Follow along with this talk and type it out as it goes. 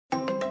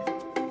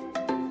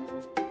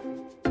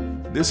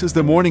This is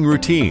the Morning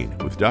Routine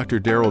with Dr.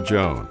 Daryl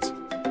Jones.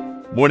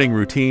 Morning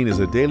Routine is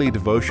a daily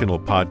devotional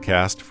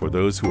podcast for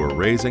those who are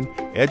raising,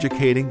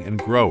 educating, and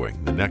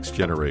growing the next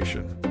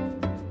generation.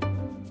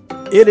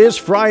 It is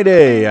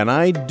Friday, and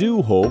I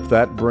do hope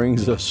that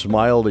brings a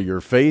smile to your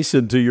face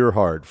and to your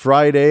heart.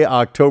 Friday,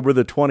 October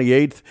the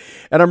 28th,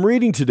 and I'm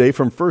reading today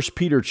from 1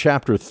 Peter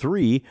chapter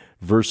 3,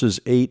 verses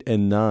 8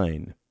 and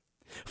 9.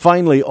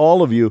 Finally,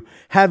 all of you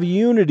have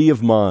unity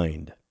of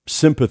mind,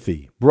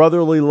 sympathy,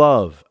 brotherly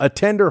love, a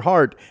tender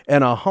heart,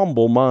 and a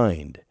humble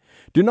mind.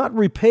 Do not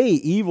repay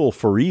evil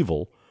for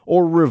evil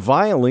or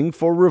reviling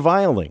for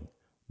reviling,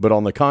 but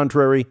on the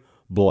contrary,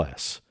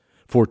 bless.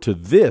 For to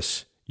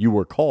this you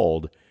were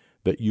called,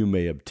 that you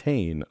may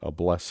obtain a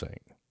blessing.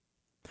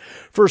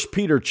 1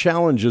 Peter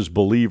challenges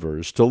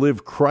believers to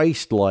live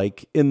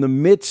Christ-like in the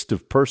midst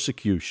of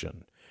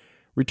persecution.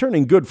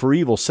 Returning good for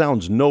evil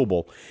sounds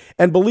noble,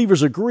 and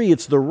believers agree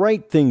it's the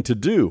right thing to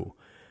do.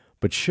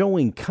 But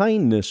showing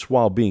kindness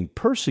while being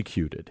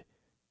persecuted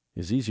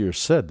is easier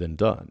said than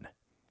done.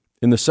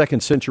 In the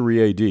 2nd century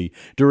A.D.,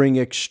 during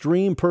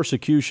extreme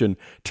persecution,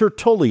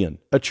 Tertullian,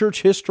 a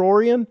church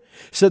historian,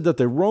 said that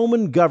the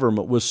Roman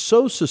government was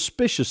so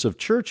suspicious of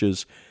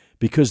churches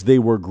because they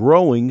were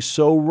growing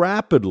so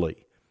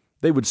rapidly.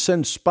 They would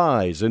send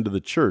spies into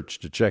the church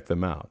to check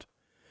them out.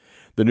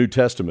 The New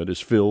Testament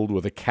is filled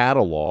with a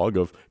catalog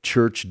of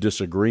church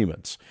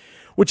disagreements,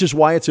 which is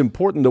why it's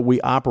important that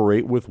we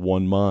operate with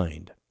one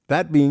mind,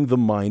 that being the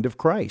mind of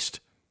Christ.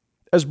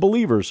 As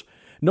believers,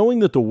 knowing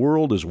that the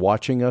world is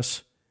watching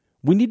us,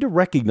 we need to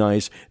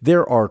recognize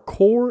there are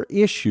core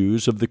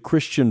issues of the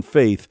Christian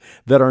faith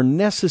that are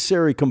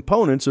necessary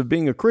components of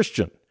being a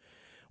Christian.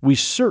 We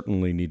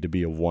certainly need to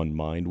be of one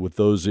mind with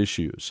those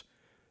issues.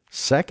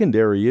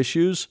 Secondary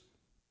issues,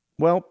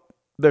 well,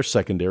 they're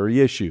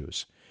secondary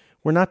issues.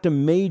 We're not to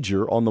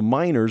major on the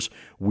minors.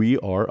 We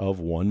are of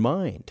one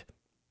mind.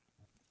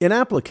 In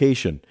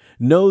application,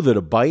 know that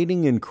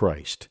abiding in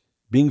Christ,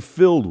 being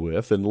filled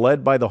with and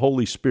led by the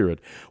Holy Spirit,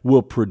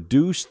 will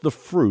produce the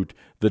fruit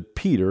that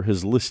Peter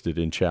has listed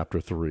in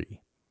chapter 3.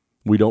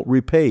 We don't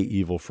repay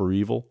evil for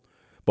evil,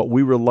 but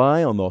we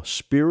rely on the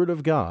Spirit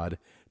of God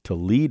to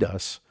lead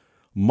us,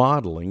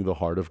 modeling the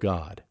heart of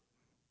God.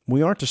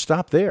 We aren't to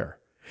stop there.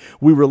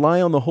 We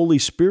rely on the Holy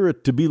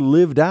Spirit to be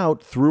lived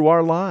out through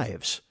our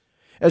lives.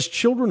 As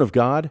children of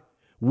God,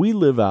 we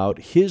live out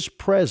His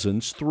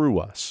presence through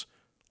us,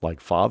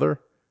 like Father,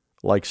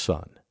 like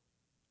Son.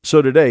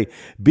 So today,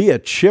 be a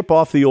chip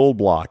off the old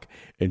block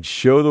and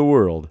show the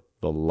world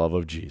the love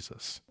of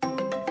Jesus.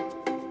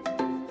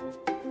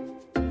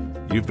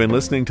 You've been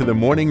listening to the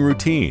Morning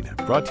Routine,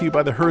 brought to you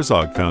by the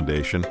Herzog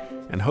Foundation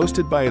and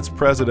hosted by its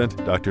president,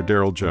 Dr.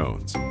 Daryl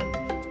Jones.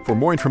 For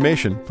more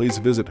information, please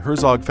visit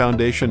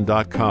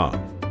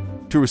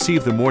herzogfoundation.com. To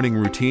receive the Morning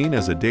Routine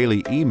as a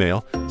daily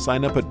email,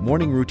 sign up at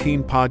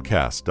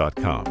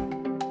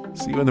morningroutinepodcast.com.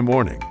 See you in the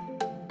morning.